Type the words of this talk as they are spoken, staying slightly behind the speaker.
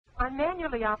On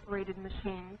manually operated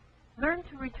machines, learn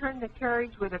to return the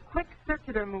carriage with a quick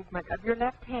circular movement of your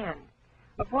left hand,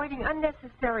 avoiding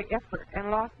unnecessary effort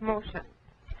and lost motion.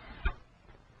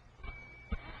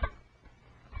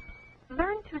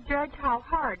 Learn to judge how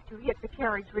hard to hit the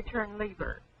carriage return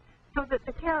lever, so that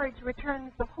the carriage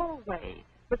returns the whole way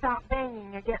without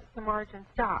banging against the margin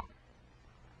stop.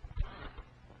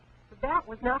 But that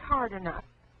was not hard enough.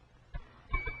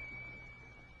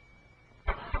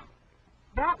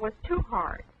 That was too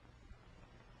hard.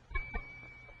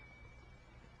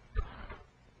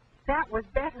 That was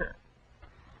better.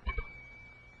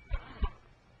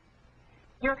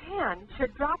 Your hand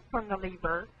should drop from the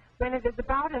lever when it is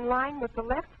about in line with the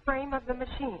left frame of the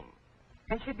machine,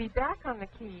 and should be back on the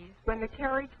keys when the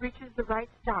carriage reaches the right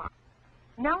stop.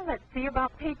 Now let's see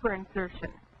about paper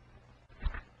insertion.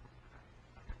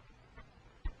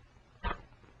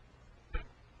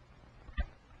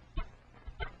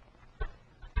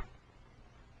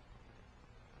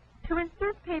 To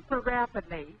insert paper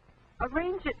rapidly,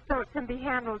 arrange it so it can be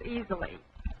handled easily.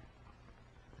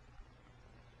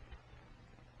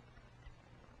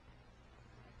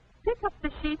 Pick up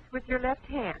the sheets with your left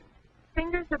hand,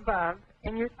 fingers above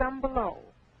and your thumb below,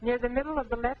 near the middle of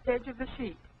the left edge of the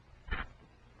sheet.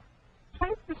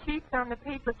 Place the sheets on the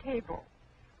paper table,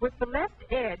 with the left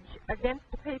edge against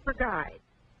the paper guide,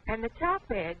 and the top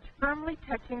edge firmly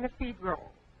touching the feed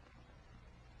roll.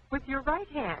 With your right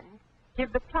hand,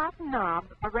 give the platen knob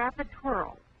a rapid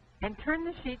twirl, and turn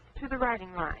the sheets to the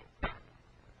writing line.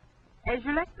 As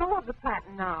you let go of the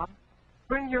platen knob,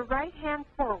 bring your right hand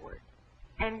forward,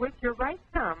 and with your right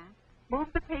thumb, move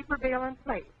the paper bail in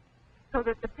place, so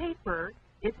that the paper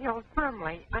is held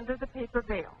firmly under the paper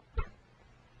bail.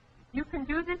 You can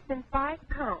do this in 5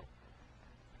 counts.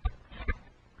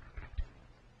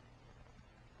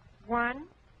 1,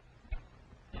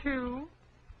 2,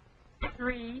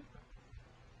 3,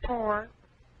 4,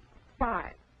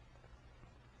 5.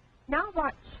 Now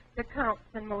watch the counts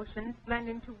and motions blend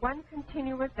into one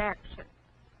continuous action.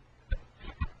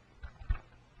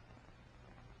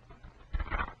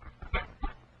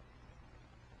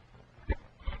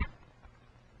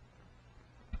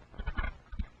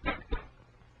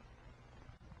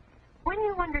 When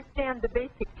you understand the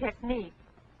basic technique,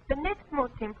 the next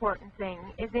most important thing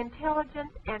is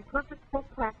intelligent and purposeful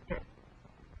practice.